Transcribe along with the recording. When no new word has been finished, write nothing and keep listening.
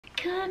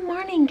Good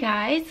morning,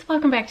 guys.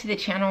 Welcome back to the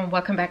channel and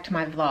welcome back to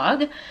my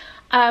vlog.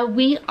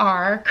 We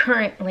are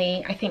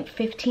currently, I think,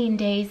 15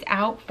 days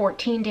out,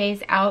 14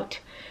 days out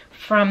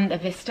from the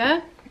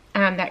Vista.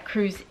 That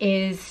cruise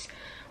is,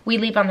 we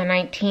leave on the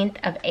 19th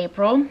of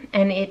April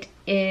and it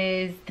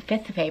is the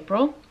 5th of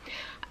April.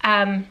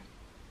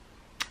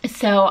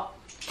 So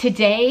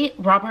today,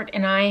 Robert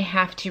and I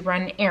have to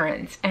run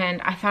errands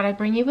and I thought I'd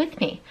bring you with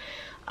me.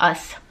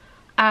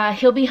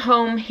 He'll be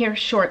home here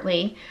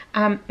shortly.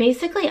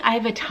 Basically, I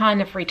have a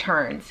ton of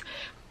returns.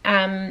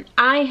 I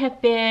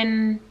have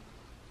been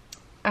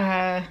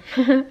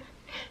having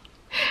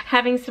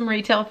some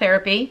retail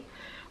therapy.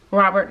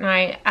 Robert and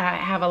I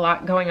have a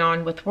lot going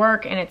on with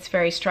work, and it's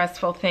very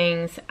stressful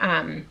things.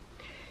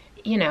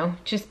 You know,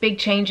 just big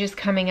changes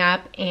coming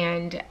up,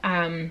 and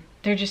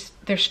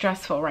they're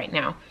stressful right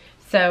now.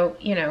 So,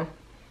 you know,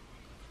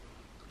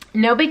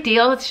 no big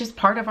deal. It's just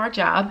part of our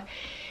job.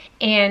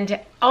 And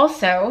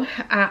also,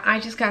 I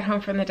just got home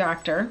from the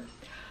doctor.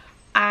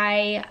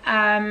 I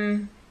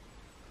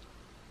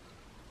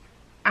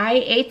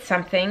ate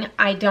something.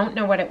 I don't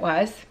know what it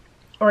was,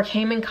 or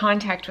came in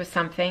contact with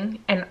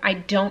something, and I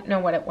don't know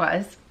what it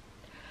was.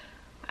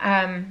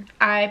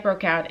 I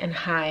broke out in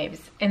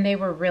hives, and they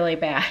were really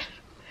bad.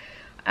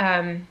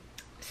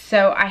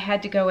 So I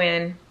had to go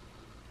in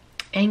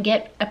and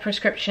get a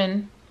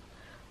prescription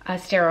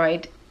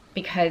steroid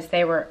because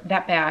they were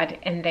that bad,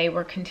 and they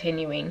were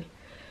continuing.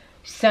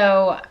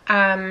 So,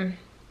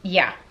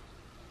 yeah,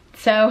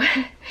 so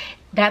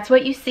that's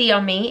what you see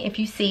on me. If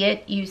you see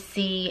it, you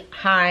see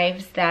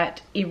hives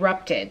that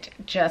erupted,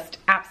 just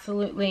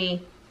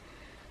absolutely,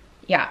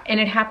 yeah. And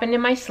it happened in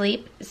my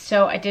sleep,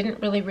 so I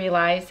didn't really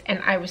realize,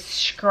 and I was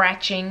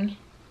scratching.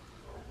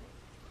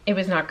 It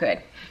was not good.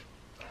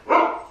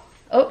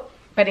 Oh,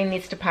 but he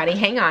needs to potty,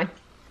 hang on.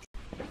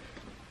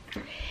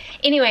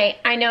 Anyway,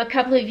 I know a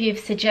couple of you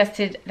have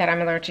suggested that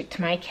I'm allergic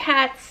to my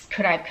cats.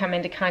 Could I have come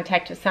into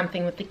contact with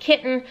something with the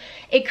kitten?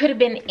 It could have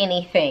been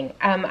anything.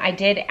 I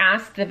did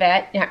ask the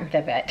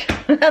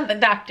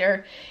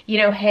doctor, you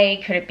know, hey,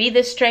 could it be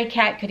this stray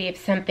cat? Could he have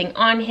something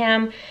on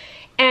him?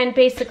 And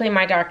basically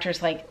my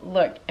doctor's like,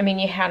 look, I mean,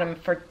 you had him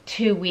for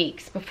 2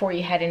 weeks before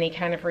you had any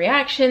kind of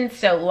reaction,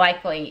 so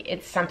likely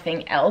it's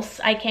something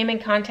else I came in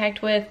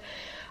contact with.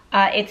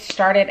 It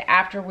started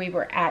after we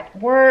were at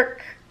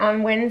work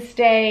on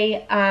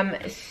Wednesday,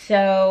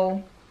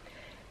 so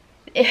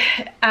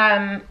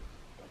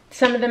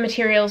some of the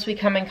materials we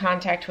come in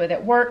contact with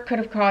at work could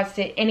have caused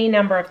it, any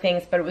number of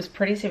things, but it was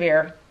pretty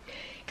severe.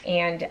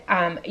 And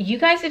you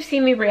guys have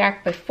seen me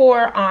react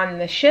before on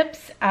the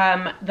ships.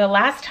 The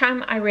last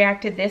time I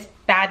reacted this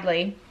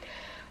badly,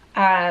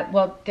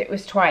 well, it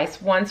was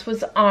twice. Once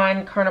was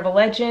on Carnival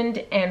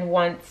Legend, and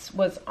once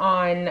was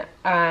on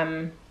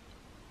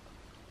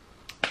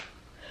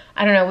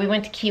I don't know, we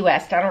went to Key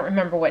West. I don't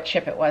remember what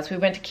ship it was. We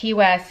went to Key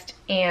West,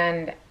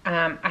 and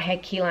I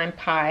had key lime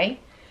pie,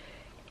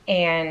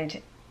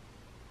 and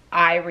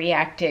I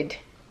reacted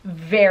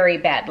very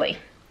badly.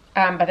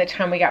 By the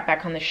time we got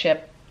back on the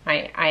ship,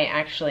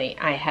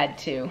 I had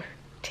to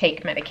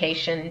take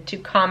medication to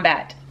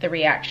combat the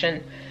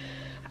reaction,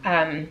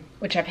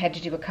 which I've had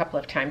to do a couple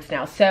of times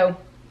now. So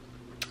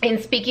in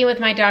speaking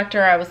with my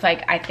doctor, I was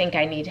like, I think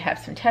I need to have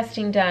some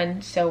testing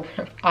done. So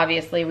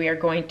obviously we are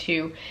going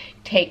to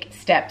take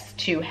steps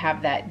to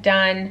have that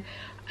done.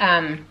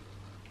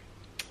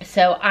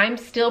 So I'm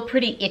still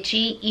pretty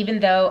itchy,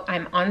 even though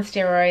I'm on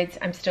steroids,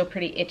 I'm still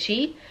pretty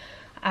itchy.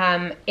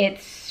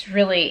 It's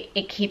really,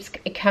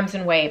 it comes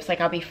in waves.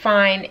 Like I'll be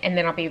fine, and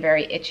then I'll be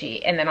very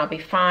itchy, and then I'll be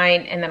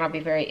fine, and then I'll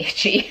be very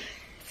itchy.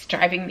 It's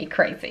driving me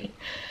crazy.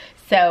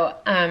 So,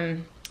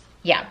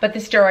 yeah, but the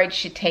steroids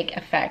should take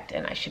effect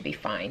and I should be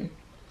fine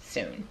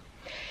soon.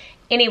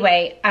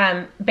 Anyway,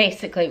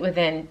 basically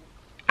within,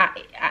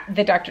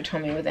 the doctor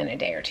told me within a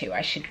day or two,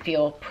 I should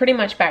feel pretty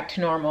much back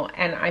to normal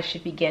and I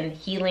should begin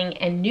healing,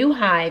 and new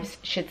hives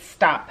should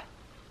stop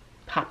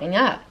popping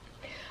up,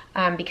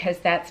 because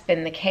that's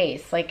been the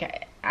case.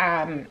 Like,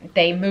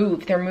 they're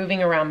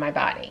moving around my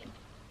body.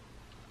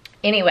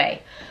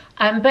 Anyway,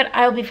 but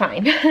I'll be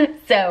fine.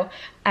 So,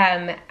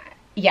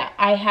 yeah,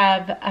 I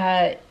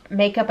have,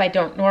 makeup I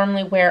don't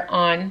normally wear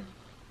on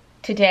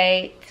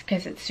today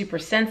because it's super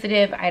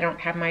sensitive. I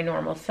don't have my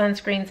normal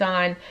sunscreens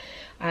on.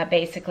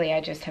 Basically, I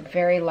just have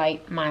very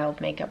light,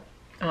 mild makeup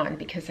on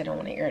because I don't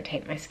want to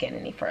irritate my skin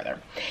any further.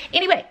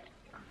 Anyway,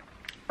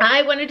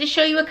 I wanted to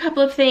show you a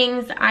couple of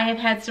things. I have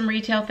had some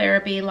retail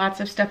therapy. Lots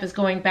of stuff is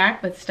going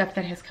back, but stuff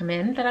that has come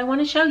in that I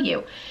want to show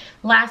you.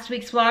 Last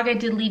week's vlog, I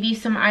did leave you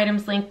some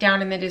items linked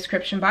down in the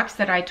description box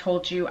that I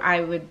told you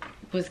I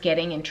was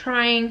getting and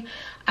trying.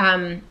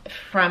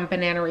 From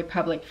Banana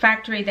Republic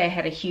Factory. They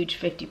had a huge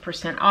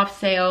 50% off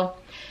sale,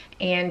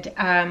 and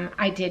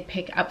I did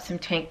pick up some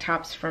tank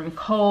tops from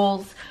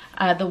Kohl's.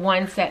 The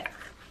ones that,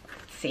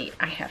 let's see,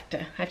 I have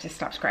to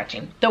stop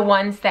scratching. The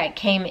ones that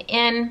came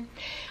in,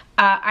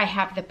 I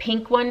have the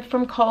pink one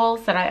from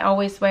Kohl's that I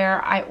always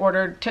wear. I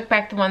took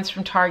back the ones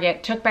from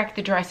Target, took back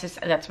the dresses.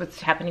 That's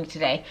what's happening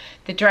today.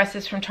 The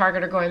dresses from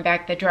Target are going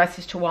back. The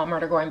dresses to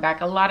Walmart are going back.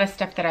 A lot of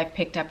stuff that I've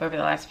picked up over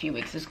the last few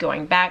weeks is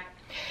going back.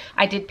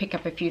 I did pick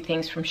up a few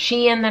things from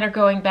Shein that are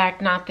going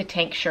back, not the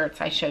tank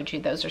shirts I showed you.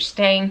 Those are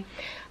staying.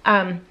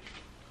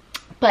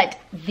 But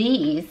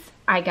these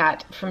I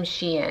got from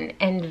Shein,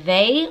 and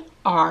they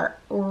are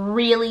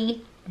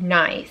really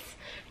nice.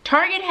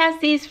 Target has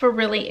these for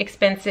really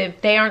expensive.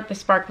 They aren't the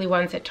sparkly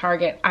ones at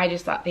Target. I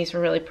just thought these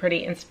were really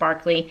pretty and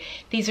sparkly.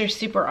 These are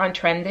super on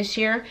trend this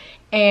year.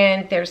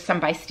 And there's some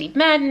by Steve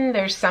Madden.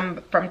 There's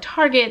some from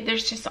Target.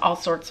 There's just all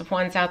sorts of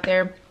ones out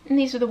there. And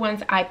these are the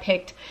ones I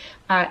picked,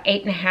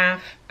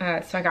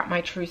 8.5. So I got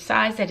my true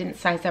size. I didn't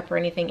size up or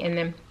anything in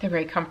them. They're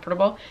very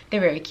comfortable.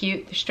 They're very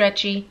cute. They're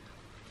stretchy.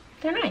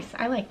 They're nice.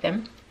 I like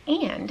them.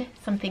 And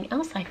something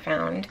else I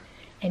found.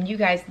 And you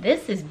guys,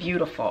 this is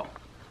beautiful.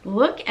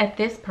 Look at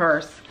this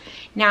purse.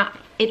 Now,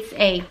 it's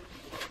a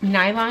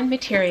nylon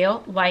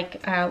material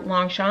like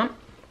Longchamp.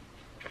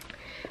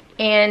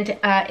 And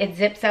it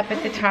zips up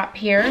at the top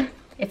here.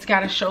 It's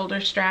got a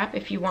shoulder strap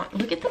if you want.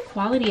 Look at the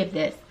quality of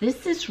this.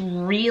 This is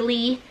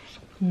really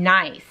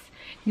nice.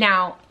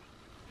 Now,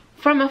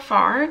 from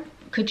afar,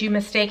 could you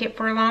mistake it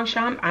for a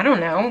Longchamp? I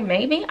don't know,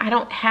 maybe. I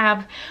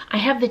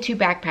have the two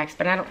backpacks,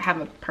 but I don't have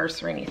a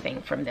purse or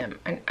anything from them.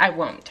 And I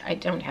won't. I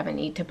don't have a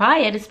need to buy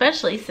it,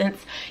 especially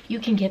since you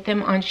can get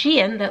them on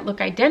Shein that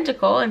look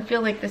identical and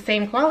feel like the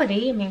same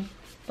quality. I mean,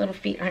 little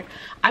feet aren't.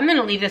 I'm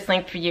gonna leave this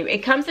link for you.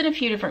 It comes in a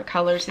few different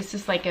colors. This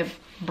is like a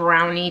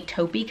brownie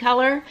taupey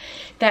color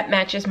that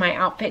matches my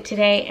outfit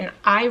today, and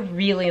I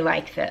really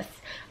like this.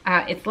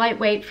 It's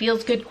lightweight,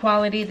 feels good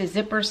quality, the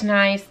zipper's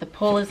nice, the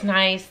pull is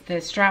nice, the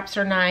straps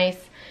are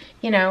nice.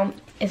 You know,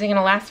 is it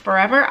gonna last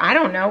forever? I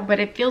don't know, but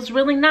it feels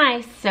really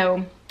nice,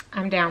 so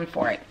I'm down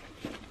for it.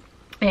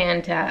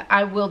 And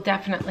I will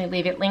definitely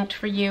leave it linked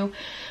for you,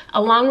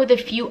 along with a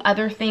few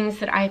other things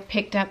that I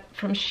picked up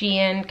from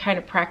Shein, kind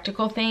of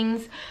practical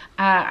things.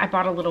 I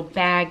bought a little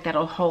bag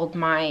that'll hold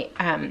my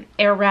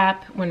air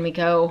wrap when we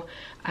go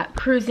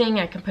cruising.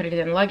 I can put it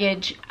in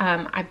luggage.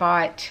 I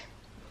bought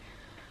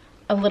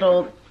a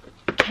little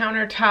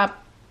countertop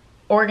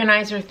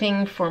organizer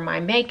thing for my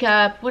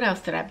makeup. What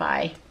else did I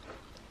buy?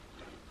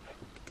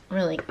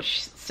 Really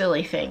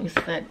silly things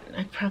that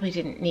I probably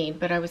didn't need,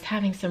 but I was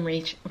having some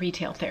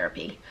retail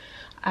therapy.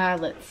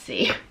 Let's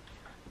see.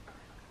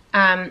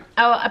 Oh,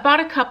 I bought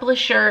a couple of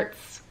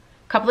shirts,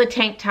 a couple of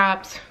tank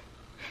tops.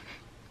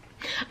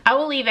 I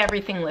will leave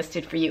everything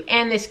listed for you.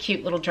 And this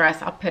cute little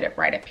dress, I'll put it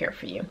right up here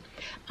for you.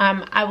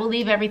 I will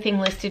leave everything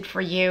listed for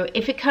you.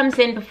 If it comes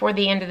in before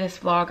the end of this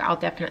vlog, I'll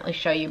definitely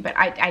show you, but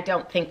I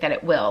don't think that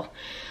it will.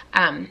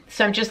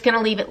 So I'm just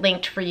gonna leave it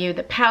linked for you.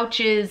 The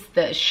pouches,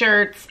 the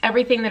shirts,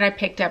 everything that I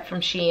picked up from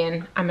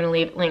Shein, I'm gonna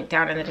leave it linked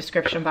down in the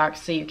description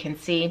box so you can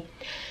see.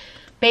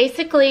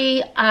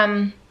 Basically,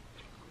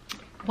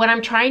 what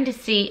I'm trying to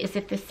see is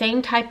if the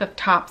same type of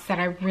tops that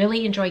I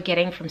really enjoy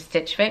getting from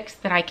Stitch Fix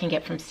that I can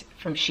get from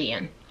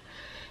Shein.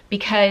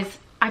 Because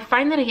I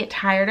find that I get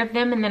tired of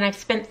them, and then I've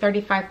spent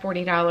 $35,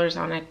 $40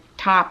 on a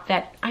top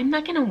that I'm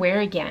not gonna wear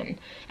again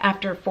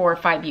after 4 or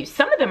 5 use.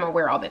 Some of them I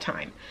wear all the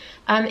time.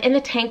 And the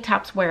tank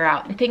tops wear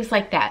out and things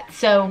like that.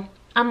 So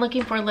I'm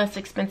looking for a less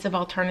expensive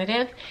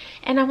alternative,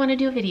 and I wanna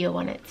do a video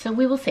on it, so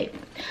we will see.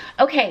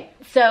 Okay,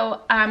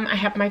 so I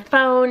have my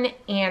phone,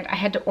 and I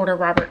had to order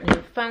Robert a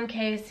new phone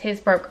case. His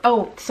broke.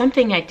 Oh,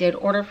 something I did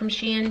order from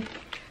Shein.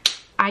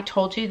 I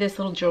told you this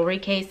little jewelry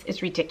case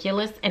is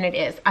ridiculous, and it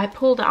is. I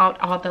pulled out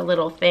all the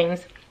little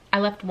things. I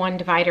left one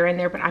divider in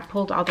there, but I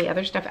pulled all the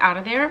other stuff out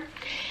of there.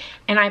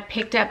 And I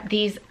picked up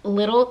these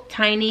little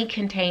tiny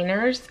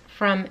containers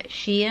from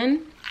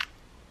Shein.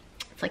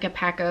 It's like a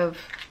pack of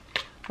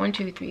 1,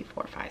 2, 3,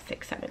 4, 5,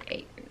 6, 7,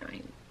 8,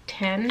 9,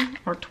 10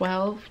 or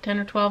 12, 10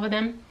 or 12 of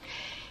them.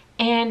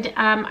 And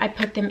I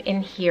put them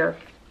in here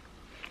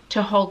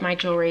to hold my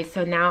jewelry.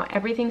 So now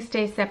everything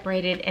stays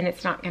separated and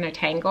it's not gonna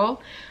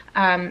tangle.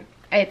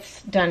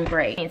 It's done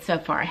great. And so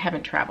far I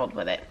haven't traveled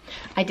with it.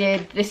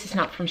 This is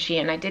not from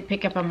Shein. I did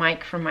pick up a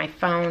mic from my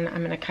phone.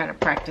 I'm gonna kind of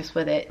practice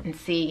with it and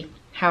see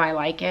how I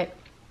like it.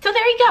 So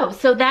there you go.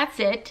 So that's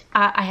it.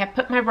 I have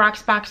put my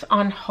Rocks box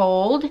on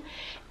hold,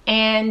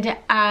 and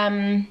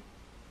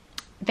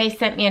they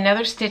sent me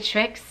another Stitch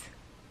Fix.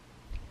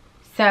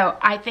 So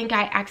I think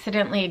I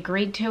accidentally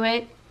agreed to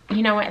it.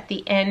 You know, at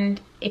the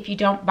end, if you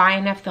don't buy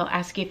enough, they'll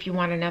ask you if you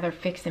want another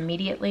fix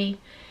immediately.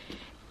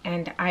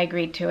 And I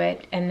agreed to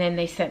it, and then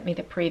they sent me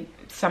the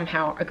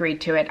somehow agreed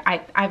to it.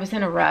 I was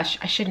in a rush.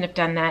 I shouldn't have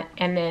done that.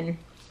 And then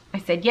I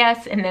said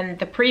yes, and then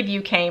the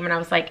preview came, and I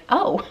was like,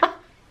 oh,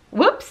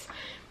 whoops,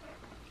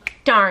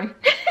 darn.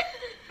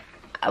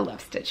 I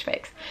love Stitch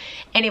Fix.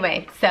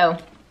 Anyway, so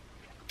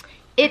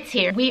it's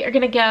here. We are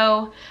gonna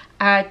go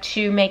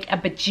to make a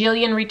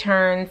bajillion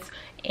returns,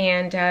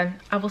 and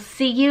I will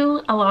see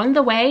you along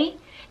the way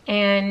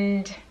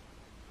and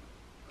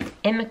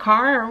in the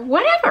car or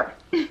whatever.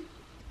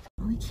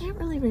 we can't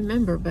really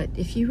remember, but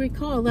if you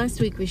recall,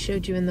 last week we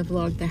showed you in the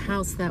vlog the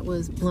house that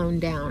was blown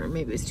down, or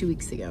maybe it was 2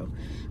 weeks ago.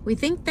 We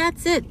think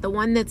that's it, the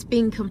one that's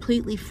being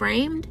completely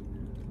framed.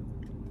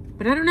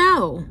 But I don't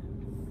know.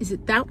 Is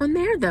it that one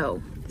there,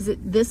 though? Is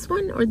it this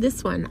one or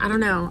this one? I don't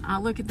know.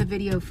 I'll look at the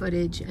video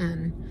footage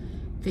and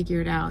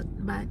figure it out.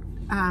 But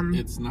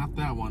it's not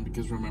that one,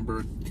 because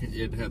remember,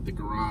 it had the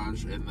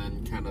garage and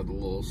then kind of the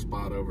little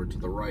spot over to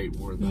the right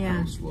where the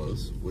house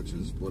was, which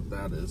is what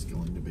that is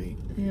going to be.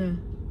 Yeah.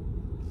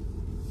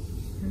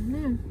 I don't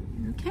know.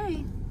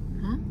 Okay.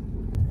 Huh?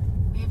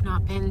 We have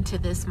not been to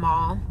this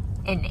mall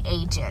in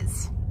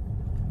ages.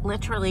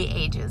 Literally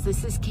ages.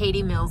 This is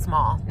Katy Mills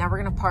Mall. Now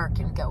we're going to park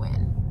and go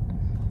in.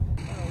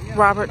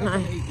 Robert and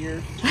I.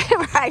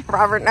 Right,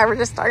 Robert and I were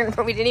just talking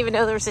about, we didn't even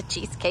know there was a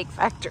cheesecake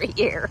factory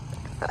here.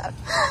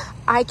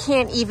 I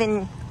can't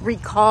even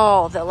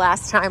recall the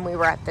last time we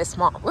were at this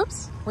mall.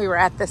 Whoops, we were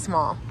at this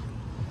mall.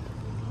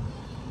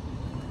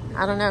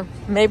 I don't know.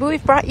 Maybe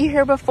we've brought you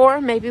here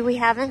before. Maybe we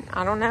haven't.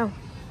 I don't know.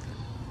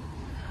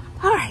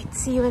 All right,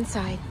 see you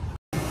inside.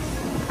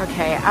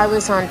 Okay, I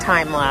was on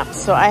time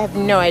lapse, so I have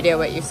no idea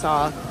what you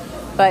saw.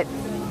 But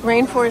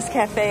Rainforest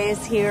Cafe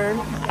is here.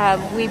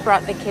 We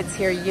brought the kids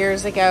here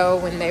years ago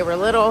when they were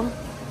little.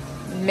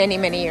 Many,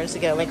 many years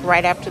ago, like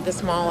right after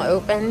this mall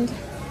opened.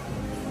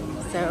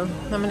 So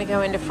I'm gonna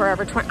go into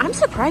Forever 20. I'm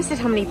surprised at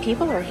how many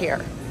people are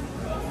here.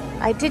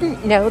 I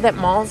didn't know that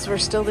malls were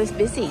still this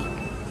busy.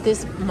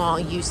 This mall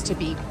used to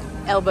be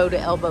elbow to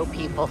elbow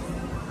people.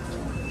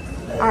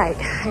 All right,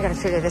 I gotta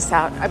figure this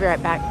out. I'll be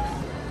right back.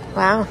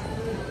 Wow,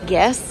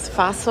 Guess,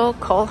 Fossil,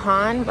 Cole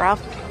Haan,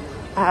 Ralph,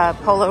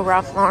 Polo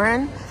Ralph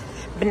Lauren,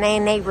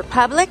 Banana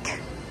Republic,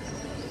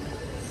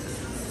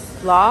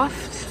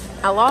 Loft.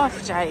 A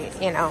Loft, I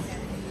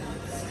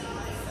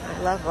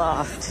love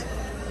Loft.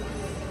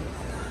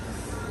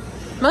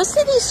 Most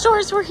of these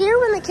stores were here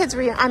when the kids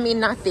were, I mean,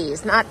 not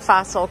these, not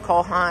Fossil,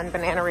 Cole Haan,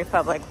 Banana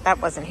Republic.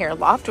 That wasn't here.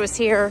 Loft was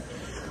here.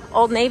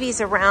 Old Navy's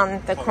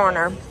around the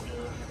corner.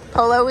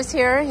 Polo was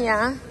here,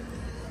 yeah.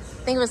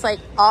 I think it was like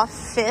off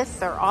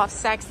 5th or off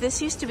Saks. This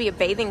used to be a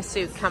bathing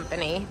suit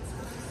company.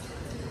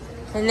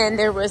 And then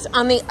there was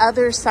on the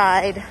other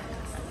side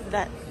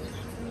that,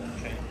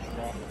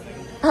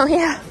 oh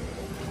yeah.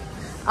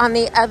 On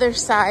the other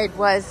side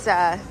was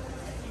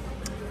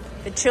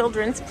the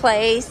Children's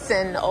Place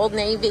and Old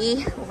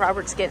Navy.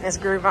 Robert's getting his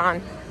groove on.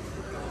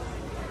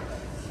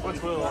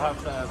 Which we'll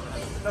have to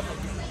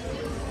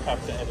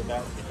edit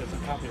out because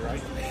of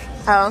copyright.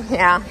 Oh,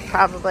 yeah,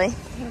 probably.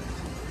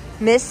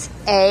 Miss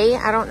A,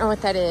 I don't know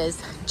what that is.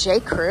 J.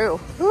 Crew.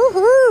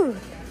 Woohoo!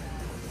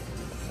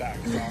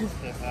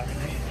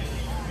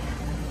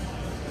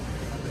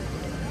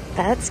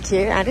 That's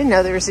cute. I didn't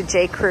know there was a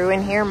J. Crew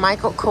in here.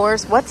 Michael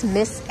Kors. What's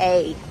Miss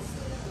A?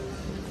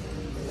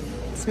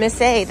 It's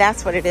Miss A,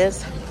 that's what it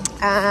is.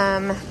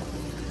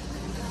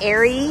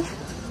 Aerie,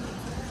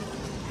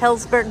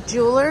 Helzberg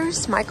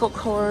Jewelers, Michael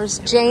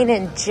Kors, Jane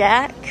and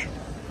Jack.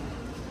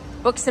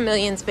 Books A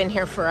Million's been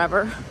here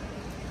forever.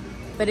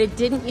 But it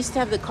didn't used to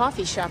have the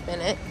coffee shop in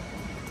it.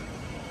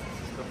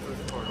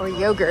 Or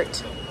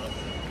yogurt.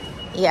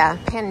 Yeah,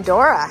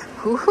 Pandora.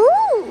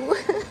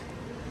 Woohoo!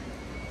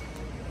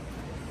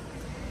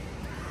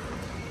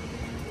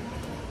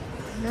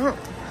 No.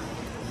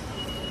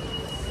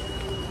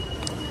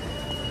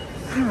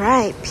 All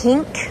right,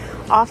 Pink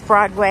off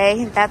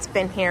Broadway. That's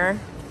been here.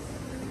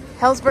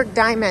 Helzberg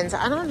Diamonds.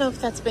 I don't know if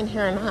that's been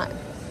here or not.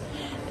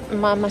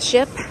 Mama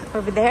Ship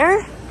over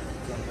there.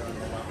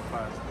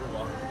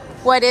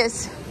 What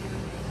is?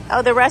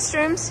 Oh, the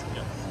restrooms?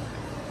 Yes.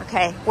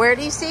 Okay, where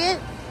do you see it?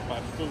 By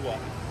Fua.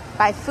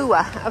 By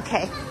Fua,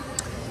 okay.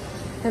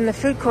 And the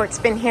food court's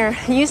been here.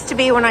 It used to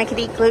be when I could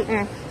eat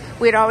gluten,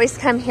 we'd always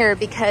come here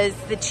because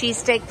the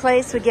cheesesteak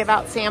place would give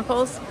out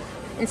samples.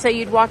 And so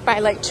you'd walk by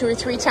like 2 or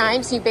 3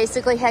 times. You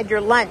basically had your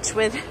lunch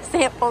with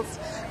samples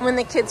when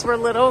the kids were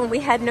little and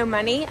we had no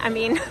money. I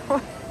mean,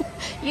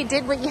 you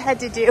did what you had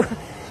to do.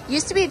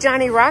 Used to be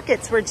Johnny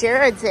Rockets where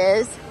Jared's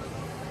is.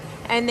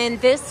 And then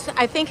this,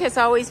 I think, has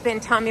always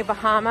been Tommy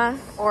Bahama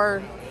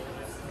or...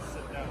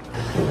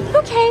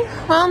 Okay,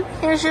 well,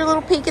 here's your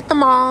little peek at the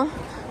mall.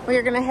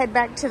 We're gonna head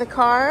back to the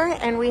car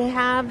and we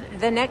have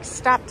the next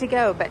stop to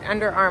go, but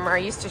Under Armour. I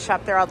used to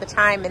shop there all the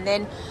time. And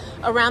then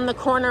around the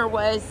corner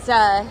was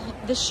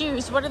the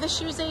shoes. What are the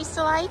shoes I used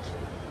to like?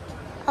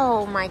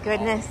 Oh my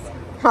goodness,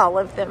 all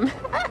of them.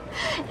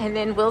 And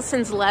then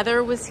Wilson's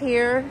Leather was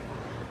here.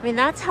 I mean,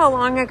 that's how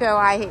long ago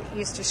I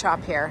used to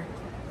shop here.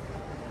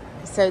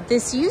 So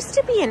this used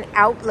to be an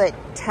outlet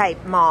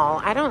type mall.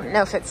 I don't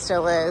know if it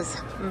still is,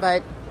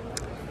 but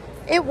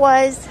it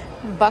was.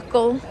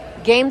 Buckle.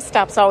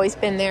 GameStop's always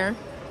been there.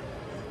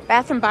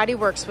 Bath and Body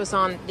Works was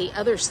on the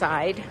other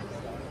side.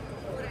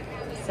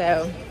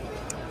 So,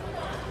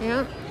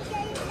 yeah.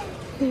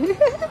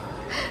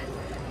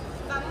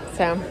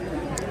 So,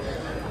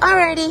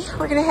 alrighty,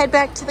 we're gonna head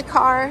back to the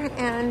car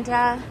and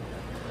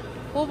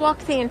we'll walk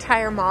the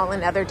entire mall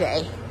another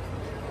day.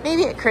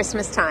 Maybe at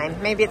Christmas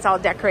time. Maybe it's all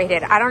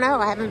decorated. I don't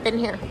know. I haven't been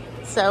here.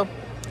 So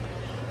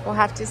we'll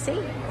have to see.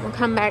 We'll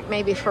come back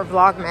maybe for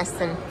Vlogmas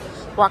and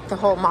walk the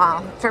whole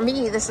mall. For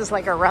me, this is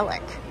like a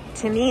relic.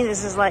 To me,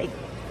 this is like,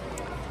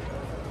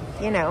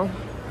 you know,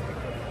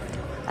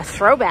 a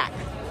throwback.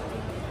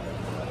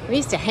 We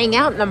used to hang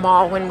out in the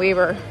mall when we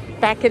were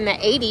back in the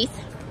 80s.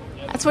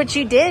 That's what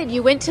you did.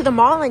 You went to the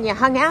mall and you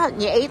hung out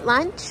and you ate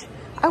lunch.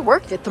 I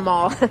worked at the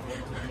mall.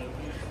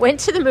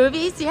 Went to the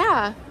movies,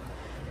 yeah.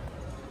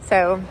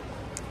 So,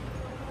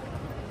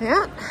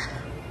 yeah.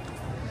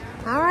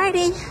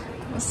 Alrighty.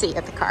 We'll see you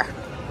at the car.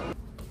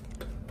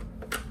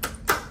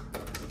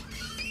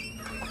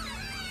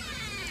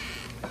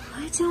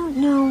 I don't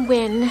know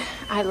when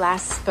I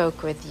last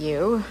spoke with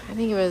you. I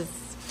think it was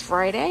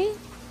Friday.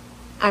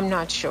 I'm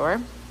not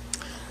sure.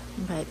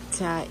 But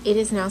it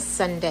is now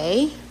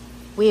Sunday.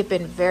 We have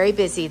been very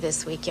busy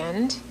this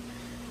weekend.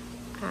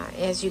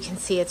 As you can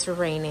see, it's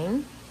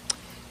raining.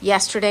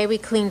 Yesterday, we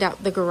cleaned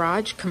out the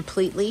garage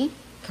completely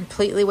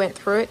went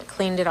through it,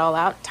 cleaned it all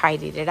out,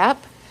 tidied it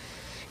up.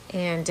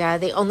 And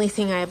the only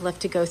thing I have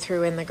left to go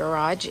through in the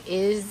garage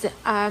is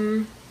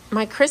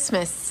my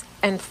Christmas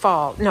and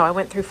fall. No, I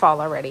went through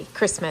fall already,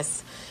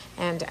 Christmas.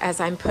 And as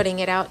I'm putting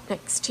it out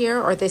next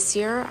year or this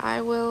year,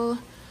 I will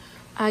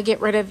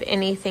get rid of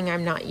anything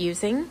I'm not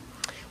using.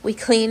 We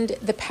cleaned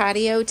the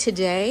patio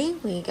today.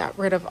 We got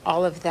rid of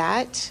all of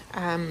that.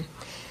 I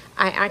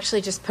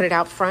actually just put it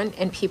out front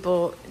and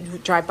people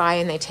drive by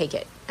and they take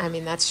it. I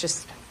mean, that's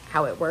just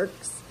how it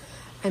works.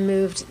 I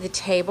moved the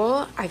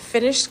table. I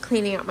finished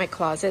cleaning out my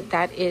closet.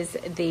 That is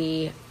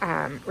the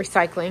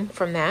recycling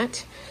from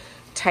that.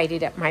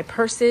 Tidied up my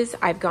purses.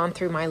 I've gone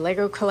through my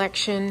Lego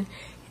collection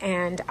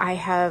and I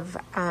have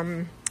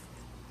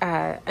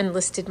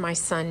enlisted my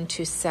son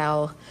to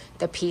sell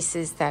the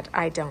pieces that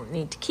I don't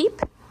need to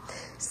keep.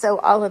 So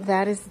all of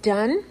that is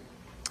done.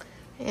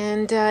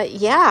 And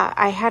yeah,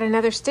 I had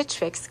another Stitch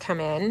Fix come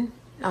in,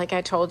 like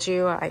I told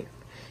you.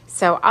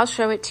 So I'll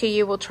show it to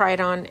you. We'll try it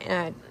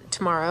on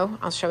tomorrow.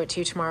 I'll show it to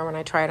you tomorrow when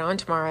I try it on.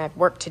 Tomorrow I have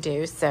work to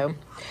do. So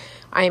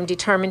I am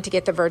determined to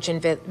get the Virgin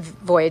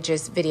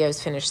Voyages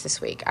videos finished this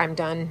week. I'm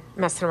done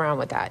messing around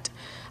with that.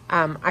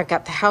 I've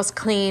got the house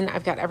clean.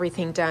 I've got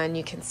everything done.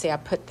 You can see I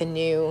put the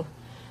new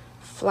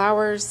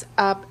flowers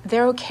up.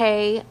 They're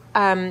okay.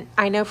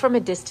 I know from a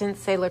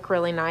distance they look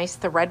really nice.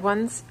 The red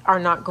ones are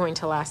not going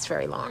to last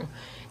very long.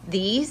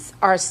 These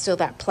are still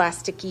that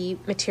plasticky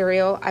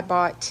material I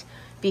bought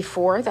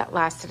before that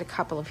lasted a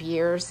couple of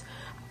years.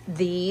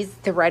 The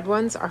red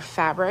ones are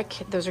fabric.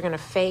 Those are going to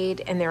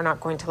fade and they're not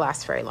going to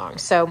last very long.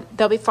 So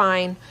they'll be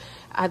fine.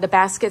 The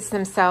baskets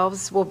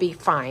themselves will be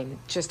fine.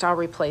 Just I'll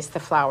replace the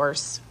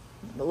flowers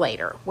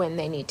later when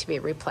they need to be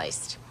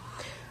replaced.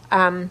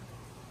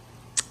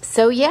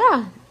 So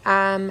yeah,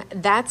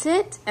 that's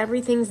it.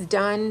 Everything's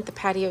done. The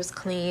patio's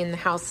clean. The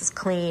house is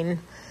clean.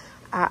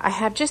 I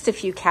have just a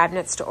few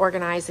cabinets to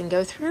organize and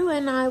go through,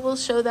 and I will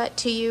show that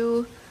to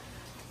you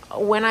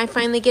when I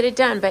finally get it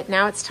done. But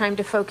now it's time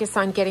to focus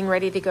on getting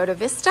ready to go to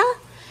Vista.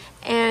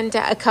 And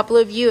a couple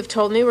of you have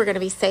told me we're going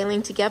to be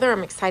sailing together.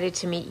 I'm excited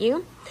to meet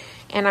you.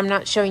 And I'm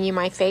not showing you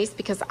my face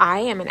because I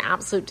am an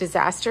absolute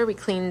disaster. We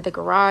cleaned the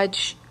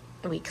garage.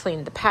 We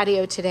cleaned the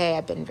patio today.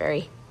 I've been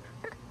very,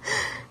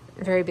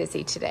 very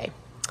busy today.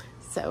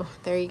 So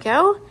there you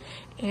go.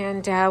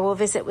 And we'll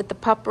visit with the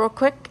pup real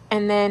quick.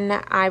 And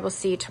then I will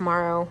see you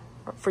tomorrow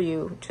for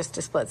you just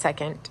a split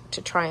second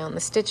to try on the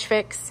Stitch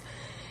Fix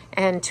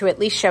and to at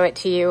least show it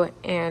to you.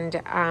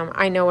 And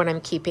I know what I'm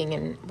keeping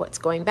and what's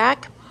going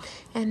back.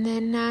 And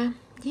then,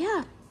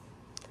 yeah.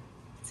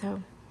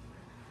 So,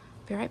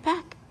 be right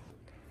back.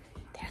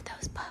 There are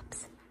those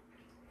pups.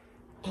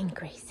 And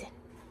Grayson.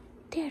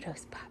 There are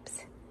those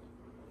pups.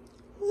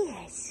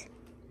 Yes.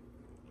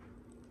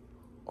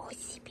 Oh,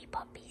 sleepy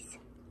puppies.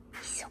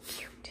 He's so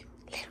cute.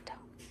 Little dog.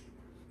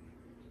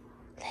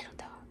 Little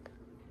dog.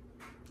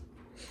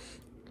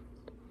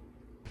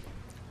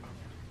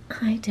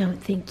 I don't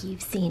think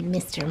you've seen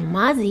Mr.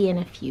 Mozzie in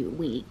a few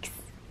weeks.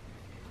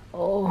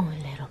 Oh,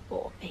 little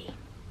boy.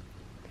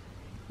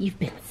 You've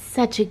been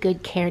such a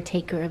good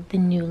caretaker of the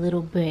new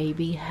little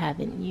baby,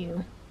 haven't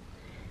you?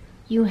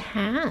 You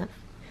have.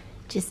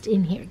 Just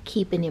in here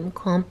keeping him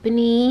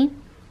company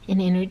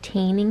and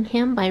entertaining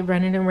him by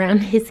running around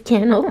his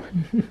kennel.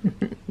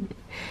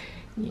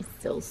 You're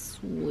so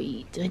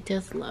sweet. I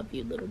just love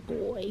you, little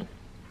boy.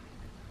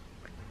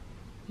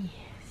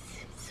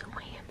 Yes, so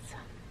handsome.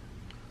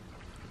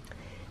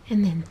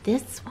 And then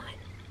this one.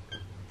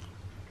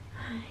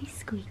 Hi,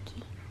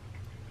 Squeaky.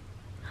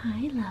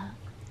 Hi, love.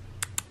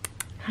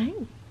 Hi.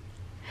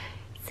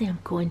 So I'm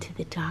going to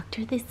the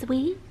doctor this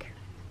week.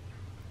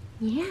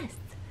 Yes.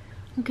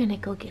 I'm gonna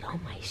go get all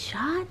my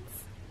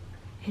shots.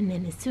 And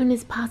then as soon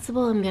as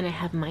possible, I'm gonna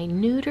have my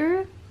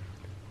neuter.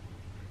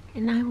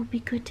 And I will be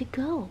good to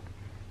go.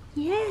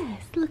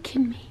 Yes, look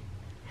at me.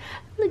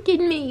 Look at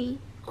me.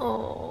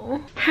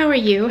 Oh. How are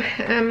you?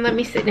 Let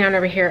me sit down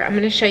over here. I'm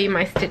gonna show you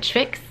my Stitch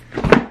Fix.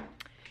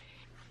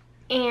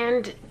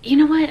 And you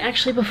know what?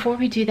 Actually, before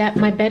we do that,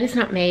 my bed is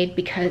not made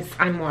because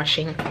I'm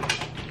washing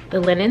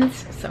the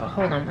linens. So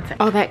hold on one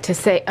second. All that to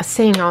say,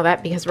 saying all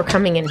that because we're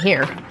coming in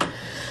here.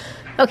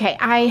 Okay,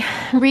 I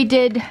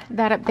redid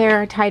that up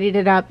there, tidied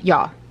it up.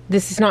 Y'all,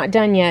 this is not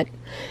done yet,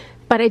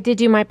 but I did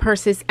do my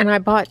purses, and I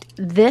bought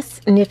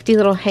this nifty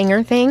little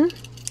hanger thing.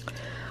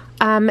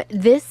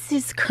 This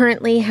is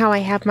currently how I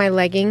have my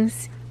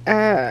leggings.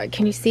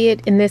 Can you see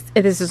it? In this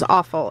is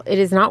awful. It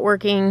is not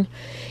working.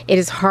 It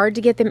is hard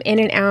to get them in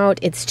and out.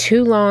 It's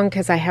too long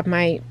because I have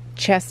my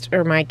chest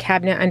or my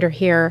cabinet under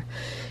here.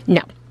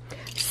 No.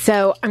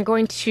 So I'm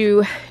going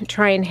to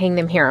try and hang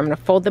them here. I'm going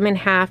to fold them in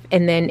half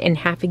and then in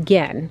half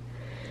again.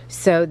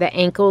 So the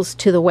ankles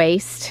to the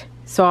waist.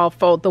 So I'll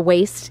fold the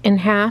waist in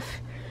half.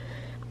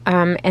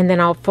 And then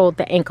I'll fold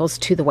the ankles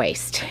to the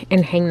waist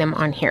and hang them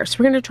on here. So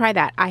we're going to try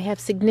that. I have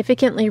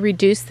significantly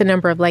reduced the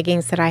number of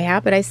leggings that I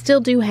have, but I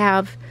still do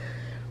have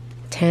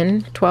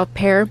 10, 12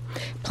 pair,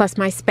 plus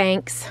my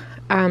Spanx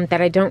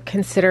that I don't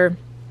consider.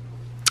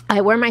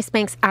 I wear my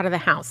Spanx out of the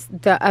house.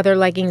 The other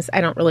leggings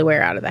I don't really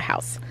wear out of the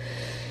house.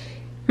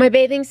 My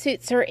bathing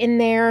suits are in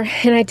there,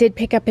 and I did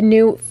pick up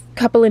a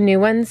couple of new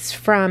ones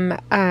from,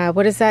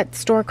 what is that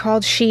store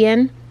called?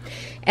 Shein.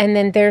 And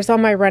then there's all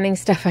my running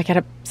stuff. I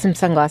got some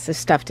sunglasses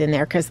stuffed in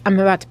there because I'm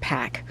about to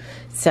pack.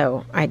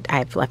 So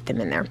I've left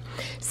them in there.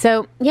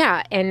 So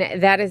yeah,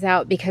 and that is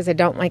out because I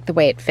don't like the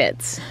way it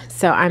fits.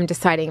 So I'm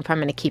deciding if I'm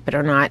going to keep it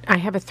or not. I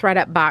have a thread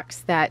up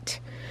box that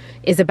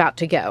is about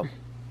to go.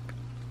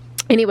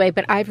 Anyway,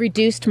 but I've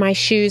reduced my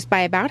shoes by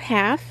about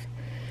half.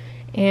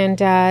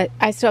 And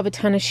I still have a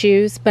ton of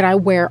shoes, but I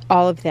wear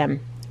all of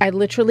them. I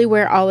literally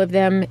wear all of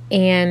them,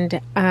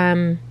 and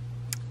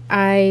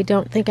I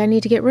don't think I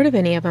need to get rid of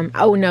any of them.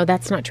 Oh no,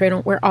 that's not true. I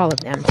don't wear all of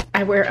them.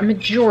 I wear a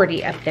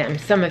majority of them.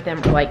 Some of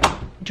them are like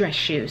dress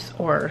shoes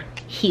or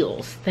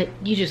heels that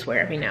you just wear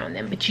every now and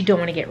then, but you don't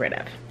want to get rid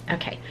of.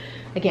 Okay,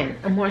 again,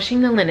 I'm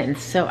washing the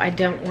linens, so I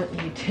don't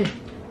want you to,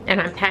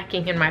 and I'm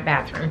packing in my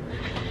bathroom,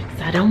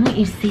 so I don't want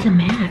you to see the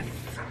mess.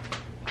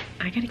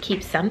 I gotta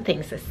keep some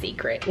things a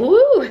secret.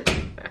 Woo!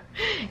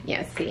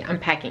 Yeah, see, I'm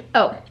packing.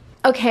 Oh.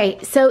 Okay,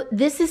 so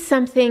this is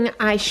something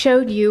I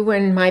showed you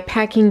in my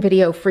packing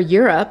video for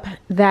Europe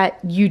that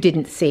you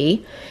didn't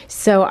see.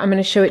 So I'm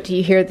going to show it to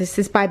you here. This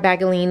is by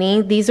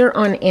Bagolini. These are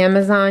on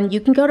Amazon.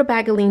 You can go to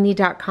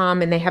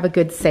bagolini.com and they have a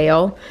good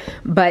sale,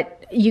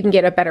 but you can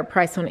get a better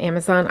price on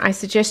Amazon. I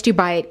suggest you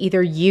buy it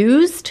either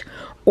used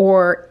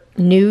or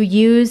new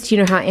used. You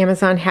know how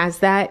Amazon has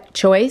that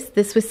choice?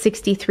 This was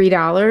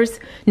 $63.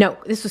 No,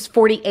 this was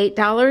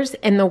 $48,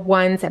 and the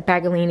ones at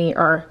Bagolini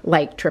are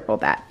like triple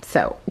that.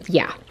 So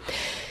yeah.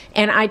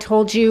 And I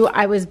told you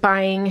I was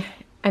buying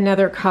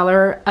another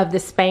color of the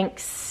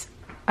Spanx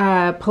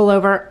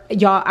pullover.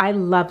 Y'all, I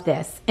love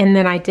this. And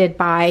then I did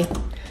buy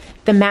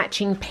the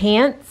matching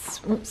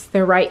pants. Oops,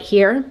 they're right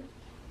here.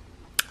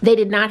 They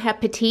did not have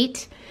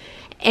petite.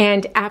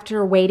 And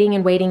after waiting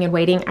and waiting and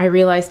waiting, I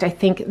realized I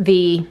think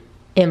the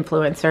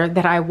influencer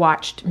that I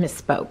watched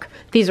misspoke.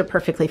 These are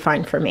perfectly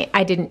fine for me.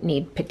 I didn't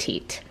need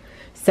petite.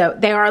 So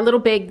they are a little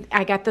big.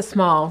 I got the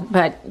small,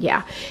 but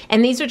yeah.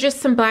 And these are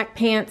just some black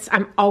pants.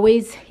 I'm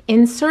always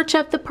in search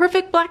of the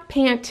perfect black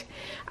pant.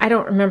 I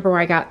don't remember where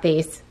I got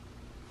these.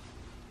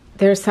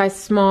 They're size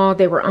small.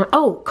 They were on,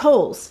 oh,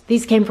 Kohl's.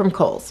 These came from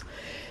Kohl's.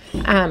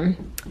 And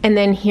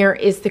then here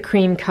is the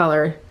cream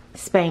color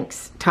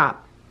Spanx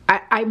top.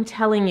 I'm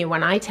telling you,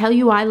 when I tell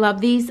you I love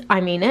these, I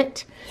mean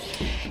it.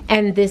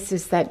 And this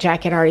is that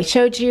jacket I already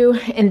showed you.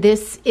 And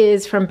this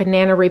is from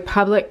Banana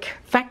Republic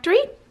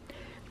Factory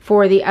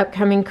for the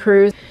upcoming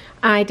cruise.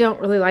 I don't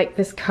really like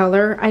this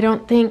color, I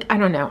don't think. I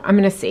don't know. I'm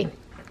going to see.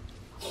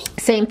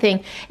 Same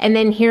thing. And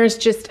then here's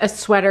just a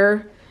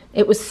sweater.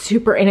 It was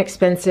super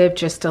inexpensive,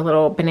 just a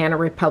little Banana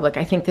Republic.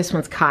 I think this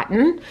one's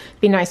cotton.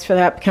 Be nice for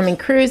the upcoming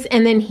cruise.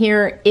 And then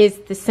here is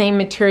the same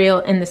material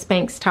in the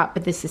Spanx top,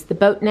 but this is the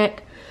boat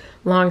neck.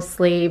 Long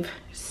sleeve,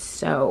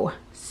 so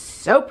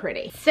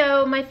pretty.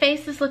 So my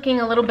face is looking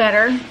a little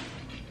better.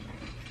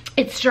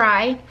 It's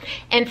dry,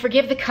 and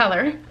forgive the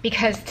color,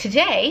 because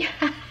today,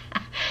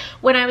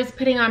 when I was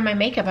putting on my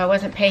makeup, I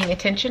wasn't paying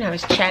attention. I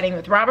was chatting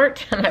with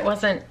Robert, and I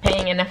wasn't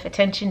paying enough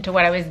attention to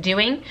what I was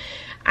doing.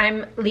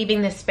 I'm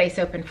leaving this space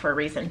open for a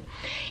reason.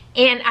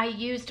 And I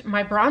used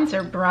my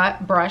bronzer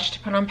brush to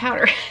put on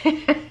powder.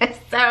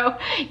 So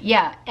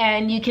yeah,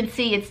 and you can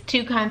see it's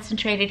too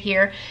concentrated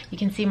here. You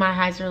can see my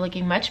eyes are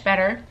looking much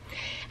better.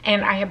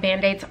 And I have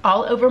band-aids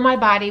all over my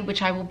body,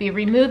 which I will be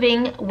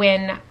removing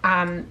when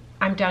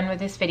I'm done with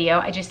this video.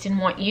 I just didn't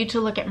want you to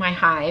look at my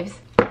hives.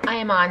 I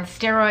am on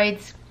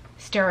steroids,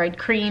 steroid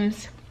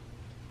creams,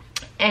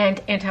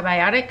 and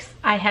antibiotics.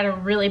 I had a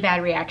really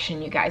bad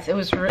reaction, you guys.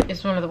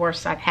 It's one of the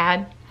worst I've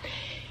had.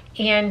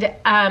 And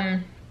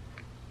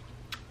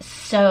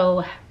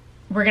so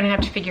we're gonna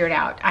have to figure it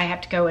out. I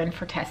have to go in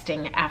for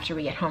testing after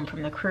we get home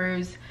from the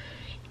cruise.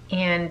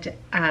 And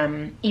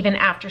even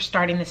after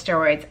starting the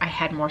steroids, I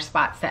had more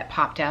spots that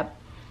popped up.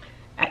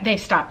 They've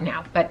stopped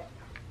now, but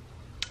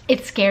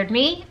it scared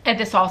me.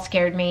 This all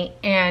scared me.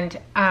 And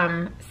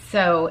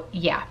so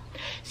yeah.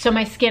 So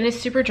my skin is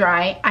super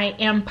dry. I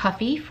am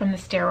puffy from the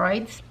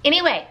steroids.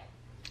 Anyway,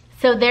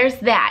 so there's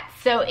that.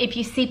 So if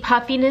you see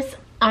puffiness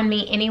on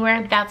me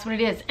anywhere, that's what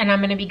it is. And I'm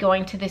going to be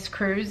going to this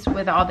cruise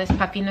with all this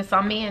puffiness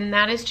on me, and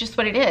that is just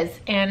what it is.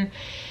 And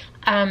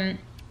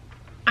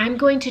I'm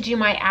going to do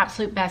my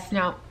absolute best.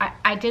 Now,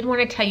 I did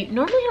want to tell you,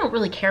 normally I don't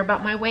really care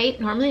about my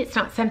weight. Normally it's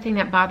not something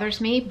that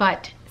bothers me,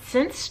 but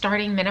since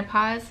starting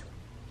menopause,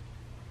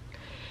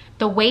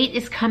 the weight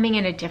is coming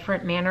in a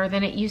different manner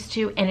than it used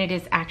to, and it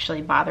is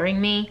actually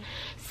bothering me.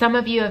 Some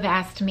of you have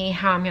asked me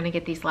how I'm going to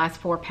get these last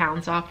 4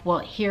 pounds off. Well,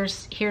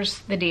 here's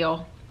the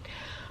deal.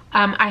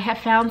 I have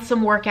found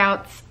some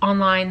workouts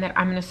online that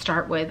I'm going to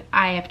start with.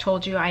 I have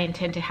told you I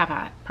intend to have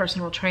a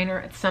personal trainer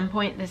at some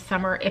point this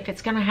summer. If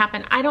it's going to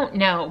happen, I don't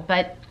know,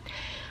 but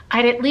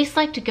I'd at least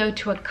like to go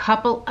to a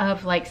couple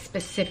of like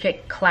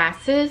specific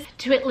classes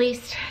to at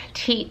least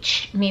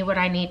teach me what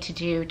I need to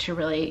do to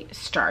really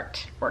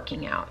start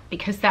working out,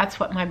 because that's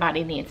what my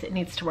body needs. It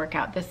needs to work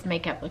out. This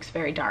makeup looks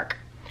very dark.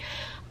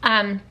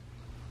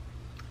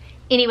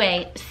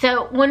 Anyway,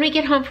 so when we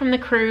get home from the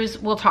cruise,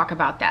 we'll talk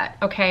about that,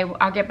 okay?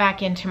 I'll get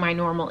back into my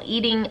normal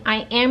eating.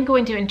 I am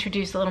going to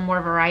introduce a little more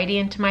variety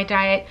into my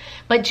diet,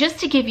 but just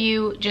to give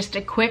you just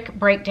a quick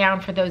breakdown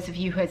for those of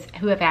you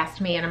who have asked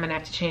me, and I'm gonna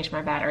have to change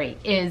my battery,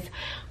 is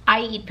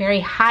I eat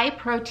very high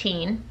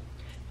protein,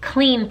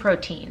 clean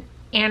protein,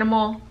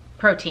 animal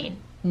protein,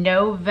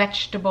 no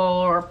vegetable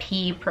or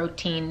pea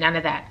protein, none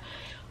of that.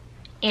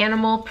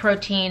 Animal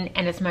protein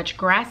and as much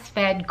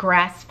grass-fed,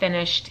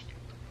 grass-finished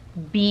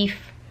beef,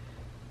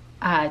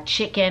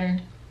 chicken,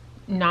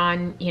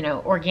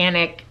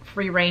 organic,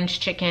 free-range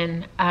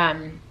chicken,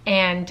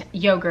 and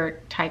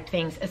yogurt type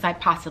things as I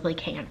possibly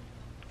can.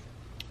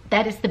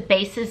 That is the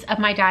basis of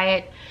my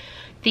diet.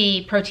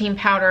 The protein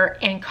powder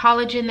and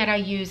collagen that I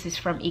use is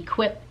from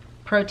Equip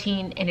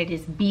Protein, and it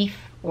is beef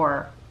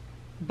or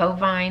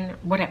bovine,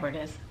 whatever it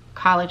is,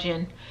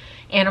 collagen,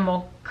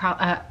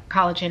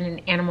 collagen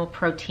and animal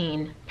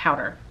protein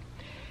powder.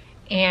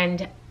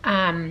 And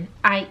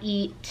I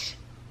eat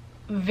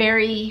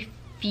very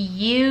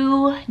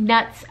few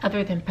nuts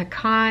other than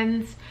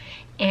pecans,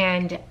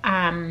 and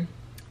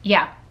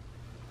yeah,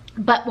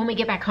 but when we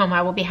get back home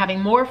I will be having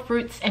more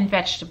fruits and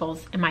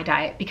vegetables in my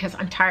diet because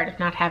I'm tired of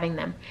not having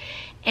them,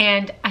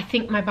 and I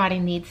think my body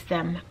needs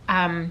them,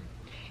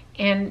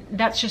 and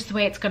that's just the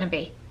way it's going to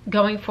be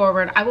going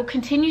forward. I will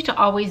continue to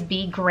always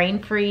be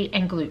grain-free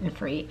and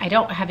gluten-free. I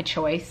don't have a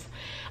choice,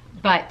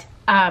 but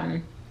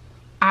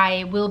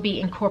I will be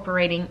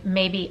incorporating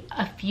maybe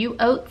a few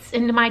oats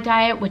into my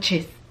diet, which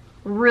is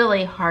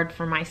really hard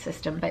for my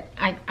system, but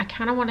I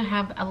kind of want to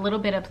have a little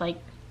bit of like,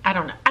 I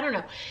don't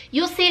know.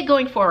 You'll see it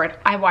going forward.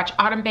 I watch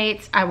Autumn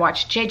Bates, I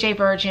watch JJ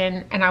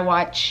Virgin, and I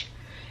watch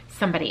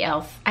somebody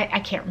else.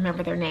 I can't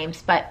remember their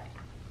names, but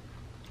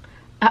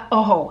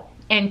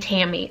and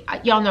Tammy.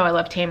 Y'all know I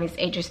love Tammy's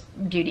Ageless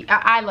Beauty.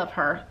 I love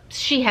her.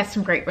 She has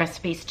some great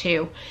recipes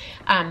too,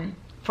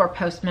 for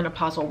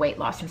postmenopausal weight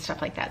loss and stuff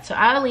like that. So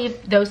I'll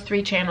leave those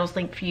 3 channels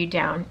linked for you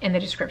down in the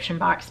description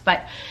box.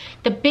 But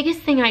the biggest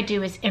thing I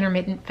do is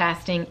intermittent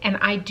fasting, and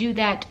I do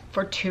that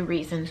for 2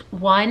 reasons.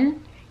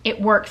 1, it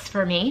works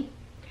for me,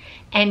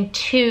 and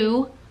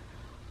 2,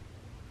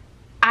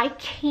 I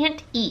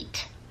can't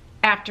eat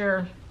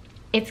after,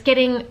 it's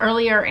getting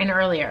earlier and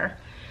earlier.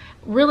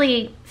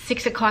 Really,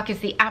 6 o'clock is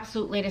the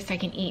absolute latest I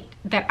can eat,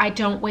 that I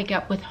don't wake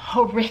up with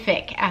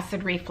horrific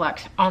acid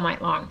reflux all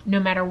night long,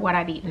 no matter what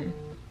I've eaten.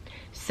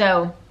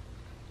 So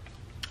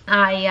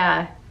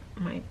my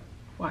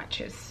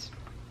watch is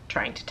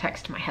trying to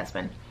text my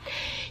husband.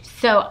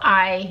 So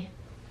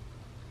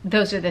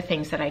those are the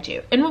things that I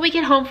do. And when we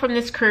get home from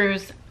this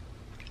cruise,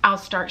 I'll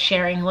start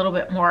sharing a little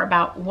bit more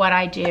about what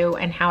I do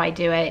and how I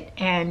do it.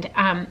 And,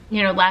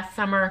 last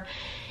summer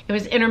it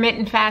was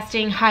intermittent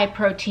fasting, high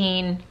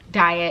protein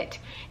diet.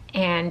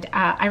 And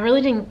I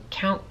really didn't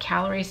count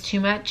calories too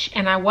much,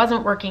 and I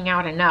wasn't working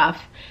out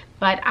enough,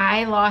 but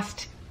I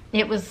lost,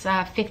 it was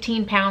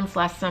 15 pounds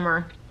last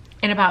summer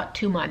in about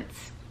 2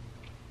 months.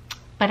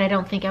 But I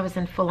don't think I was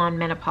in full-on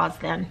menopause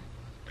then.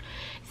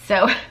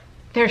 So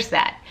there's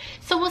that.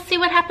 So we'll see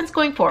what happens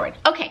going forward.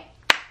 Okay,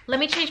 let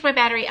me change my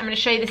battery. I'm going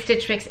to show you the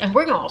Stitch Fix, and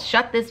we're going to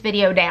shut this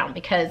video down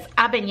because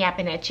I've been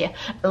yapping at you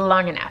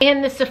long enough.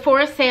 And the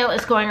Sephora sale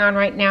is going on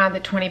right now, the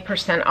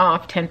 20%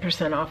 off,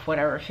 10% off,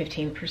 whatever,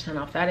 15%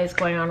 off. That is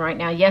going on right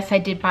now. Yes, I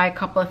did buy a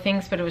couple of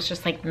things, but it was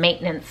just like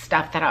maintenance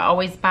stuff that I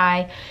always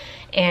buy.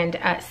 And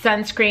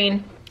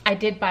sunscreen. I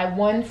did buy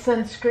 1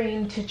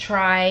 sunscreen to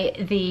try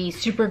the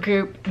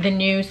Supergoop, the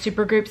new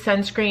Supergoop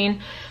sunscreen.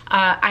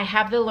 I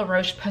have the La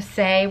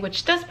Roche-Posay,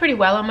 which does pretty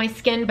well on my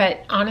skin,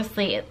 but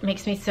honestly, it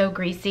makes me so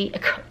greasy. I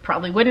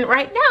probably wouldn't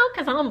right now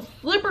because I'm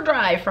super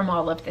dry from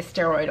all of the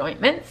steroid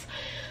ointments.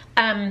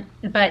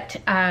 But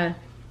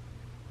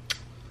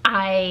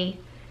I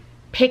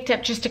picked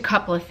up just a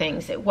couple of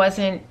things. It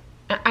wasn't,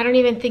 I don't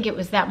even think it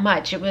was that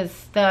much. It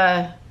was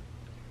the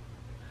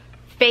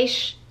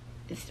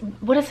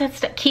what is that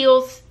stuff?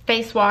 Keils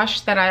face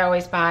wash that I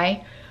always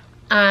buy.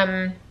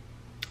 The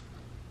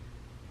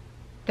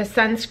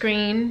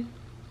sunscreen.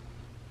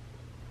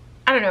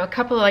 I don't know, a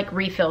couple of like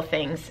refill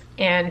things.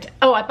 And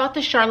I bought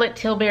the Charlotte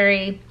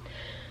Tilbury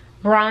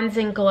Bronze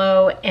and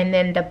Glow, and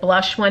then the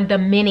blush one, the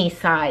mini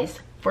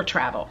size for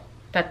travel.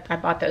 That I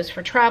bought those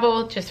for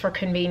travel, just for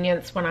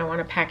convenience when I want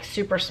to pack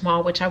super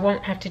small, which I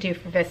won't have to do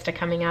for Vista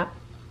coming up.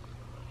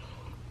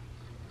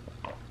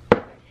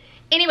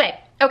 Anyway,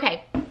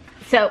 okay,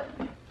 so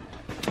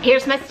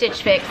here's my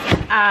Stitch Fix.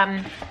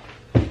 I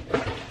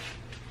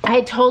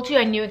had told you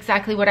I knew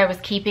exactly what I was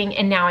keeping,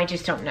 and now I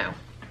just don't know.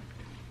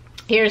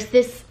 Here's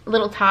this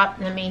little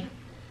top.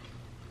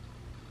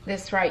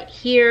 This right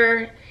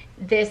here.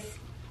 This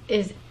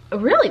is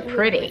really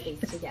pretty.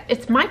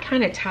 It's my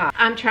kind of top.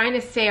 I'm trying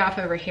to stay off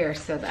over here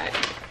so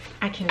that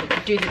I can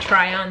do the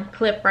try-on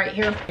clip right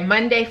here.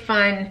 Monday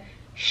Fun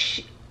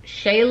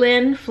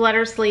Shaylin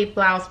Flutter Sleeve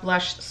Blouse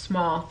Blush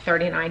Small,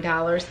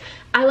 $39.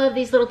 I love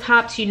these little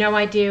tops. You know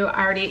I do.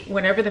 I already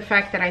went over the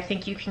fact that I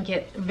think you can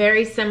get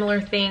very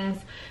similar things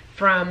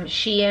from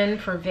Shein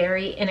for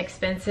very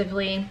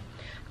inexpensively.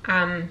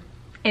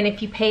 And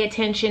if you pay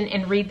attention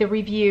and read the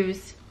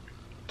reviews,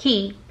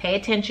 pay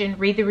attention,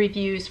 read the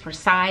reviews for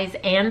size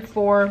and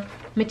for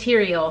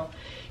material,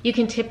 you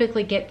can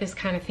typically get this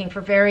kind of thing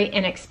for very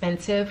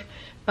inexpensive.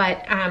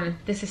 But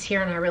this is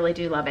here and I really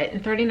do love it.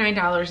 And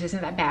 $39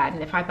 isn't that bad.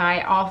 And if I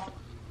buy off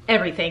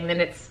everything, then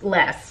it's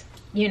less,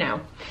 you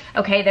know.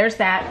 Okay, there's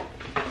that.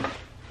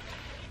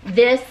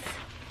 This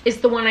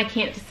is the one I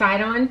can't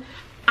decide on.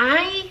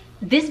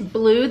 This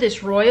blue,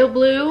 this royal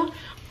blue,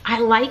 I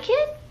like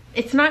it.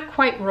 It's not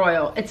quite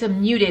royal. It's a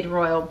muted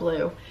royal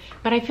blue.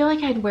 But I feel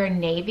like I'd wear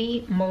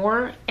navy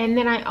more. And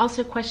then I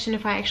also question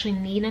if I actually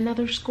need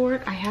another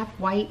skirt. I have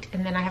white,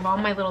 and then I have all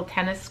my little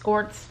tennis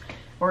skirts,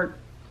 or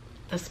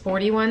the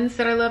sporty ones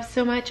that I love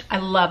so much. I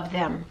love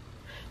them.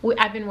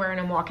 I've been wearing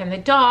them walking the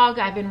dog.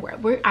 I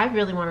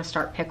really want to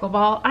start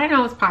pickleball. I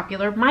know it's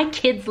popular. My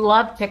kids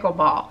love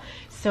pickleball.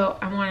 So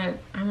I want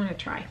to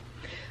try.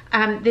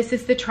 This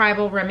is the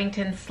Tribal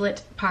Remington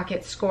Slit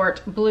Pocket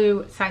Skirt,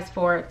 blue, size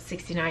 4,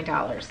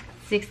 $69.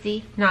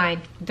 $69.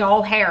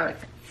 Doll hairs.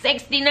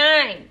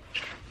 $69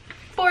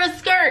 for a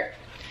skirt.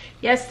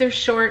 Yes, there's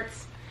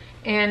shorts,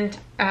 and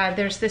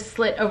there's this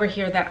slit over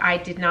here that I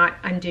did not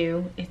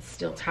undo. It's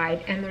still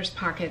tied, and there's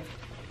pockets.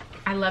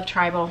 I love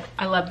Tribal.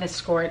 I love this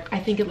skirt. I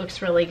think it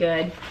looks really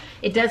good.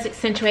 It does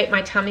accentuate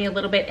my tummy a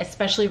little bit,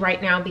 especially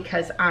right now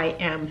because I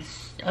am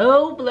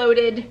so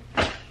bloated.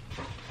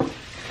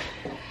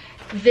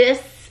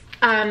 This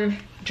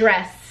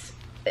dress,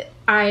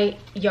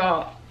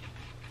 y'all,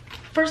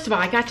 first of all,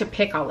 I got to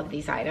pick all of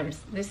these items.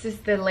 This is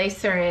the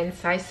lacer in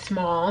size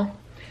small.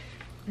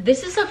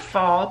 This is a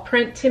fall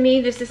print to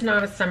me. This is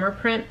not a summer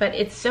print, but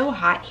it's so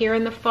hot here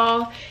in the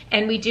fall,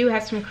 and we do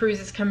have some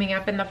cruises coming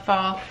up in the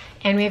fall,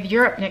 and we have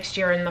Europe next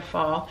year in the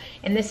fall,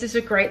 and this is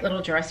a great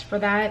little dress for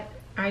that.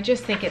 I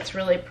just think it's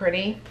really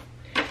pretty.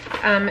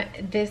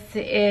 This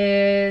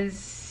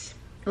is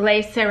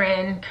lacer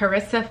in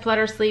Carissa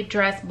Flutter Sleeve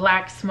Dress,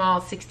 black, small,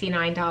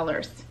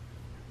 $69.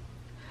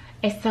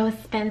 It's so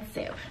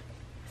expensive.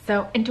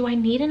 So, and do I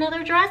need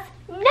another dress?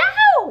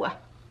 No!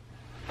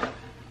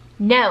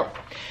 No.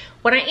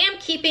 What I am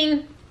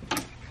keeping,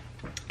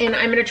 and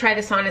I'm gonna try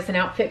this on as an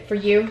outfit for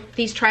you,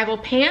 these tribal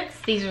pants.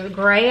 These are the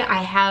gray.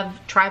 I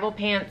have tribal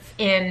pants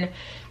in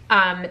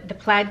the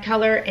plaid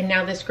color, and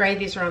now this gray.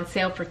 These are on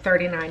sale for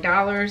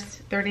 $39.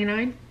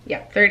 39?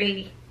 Yeah,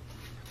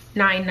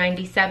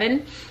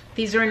 $39.97.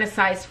 These are in a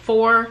size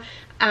 4.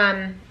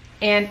 And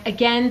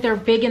again, they're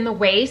big in the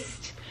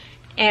waist.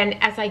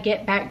 And as I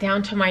get back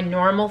down to my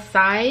normal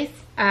size,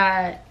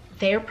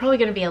 they're probably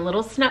gonna be a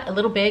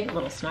little big,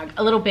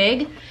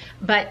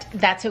 but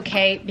that's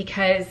okay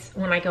because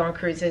when I go on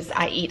cruises,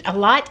 I eat a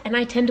lot and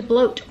I tend to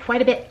bloat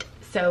quite a bit.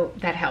 So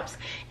that helps.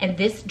 And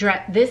this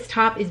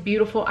top is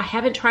beautiful. I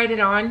haven't tried it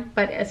on,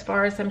 but as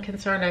far as I'm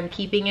concerned, I'm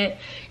keeping it.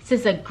 This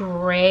is a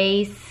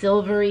gray,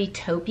 silvery,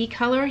 taupey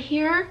color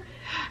here.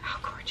 How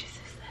gorgeous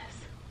is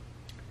this?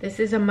 This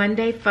is a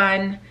Monday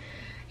Fun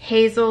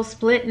Hazel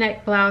split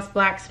neck blouse,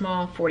 black,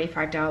 small,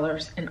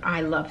 $45. And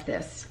I love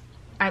this.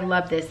 I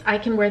love this. I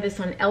can wear this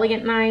on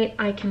elegant night.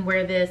 I can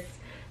wear this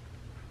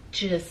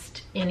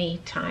just any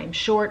time.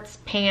 Shorts,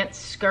 pants,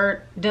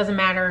 skirt, doesn't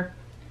matter.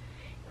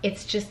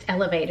 It's just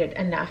elevated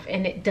enough,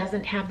 and it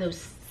doesn't have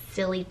those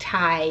silly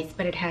ties,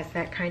 but it has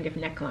that kind of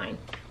neckline.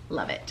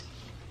 Love it.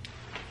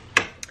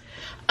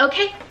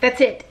 Okay,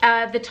 that's it.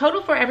 The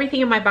total for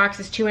everything in my box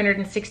is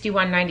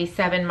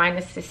 $261.97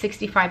 minus the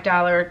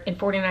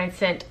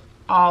 $65.49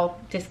 all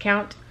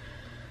discount,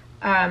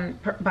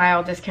 buy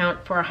all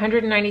discount, for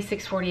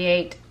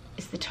 $196.48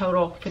 is the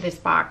total for this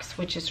box,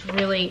 which is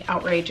really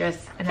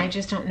outrageous, and I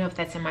just don't know if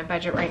that's in my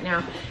budget right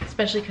now,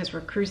 especially because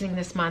we're cruising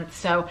this month.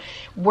 So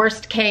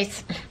worst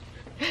case,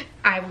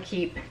 I will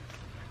keep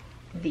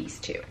these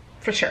two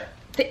for sure.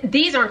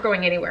 These aren't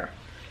going anywhere.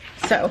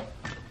 So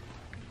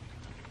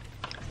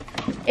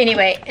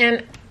anyway,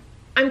 and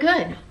I'm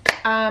good.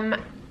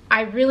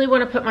 I really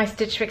want to put my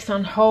Stitch Fix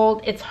on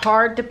hold. It's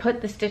hard to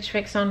put the Stitch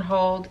Fix on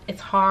hold.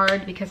 It's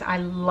hard because I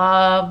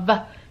love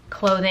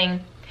clothing,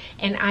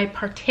 and I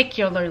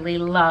particularly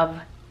love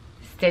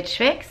Stitch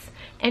Fix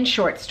and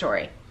Short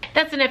Story.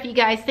 That's enough, you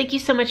guys. Thank you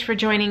so much for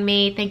joining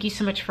me. Thank you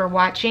so much for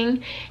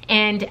watching.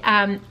 And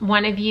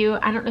one of you,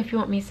 I don't know if you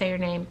want me to say your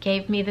name,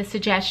 gave me the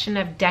suggestion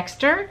of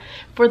Dexter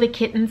for the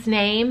kitten's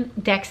name.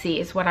 Dexy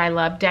is what I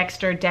love.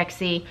 Dexter,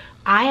 Dexy.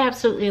 I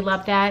absolutely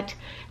love that.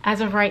 As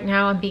of right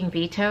now, I'm being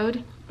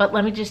vetoed But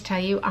let me just tell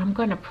you, I'm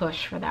going to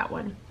push for that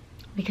one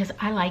because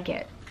I like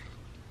it.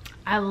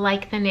 I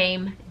like the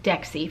name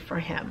Dexy for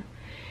him.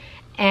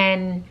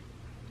 And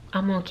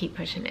I'm going to keep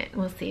pushing it.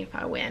 We'll see if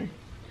I win.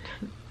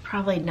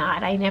 Probably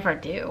not. I never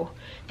do.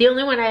 The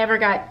only one I ever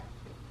got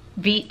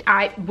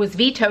I was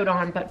vetoed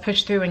on but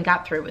pushed through and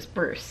got through was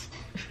Bruce.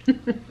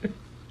 All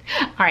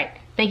right.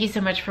 Thank you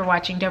so much for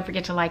watching. Don't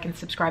forget to like and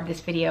subscribe this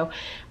video.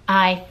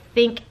 I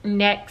think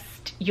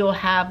next you'll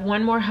have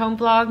one more home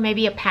vlog,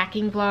 maybe a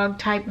packing vlog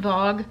type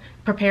vlog,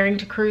 preparing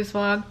to cruise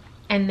vlog,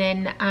 and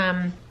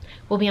then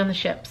we'll be on the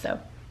ship, so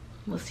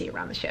we'll see you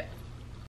around the ship.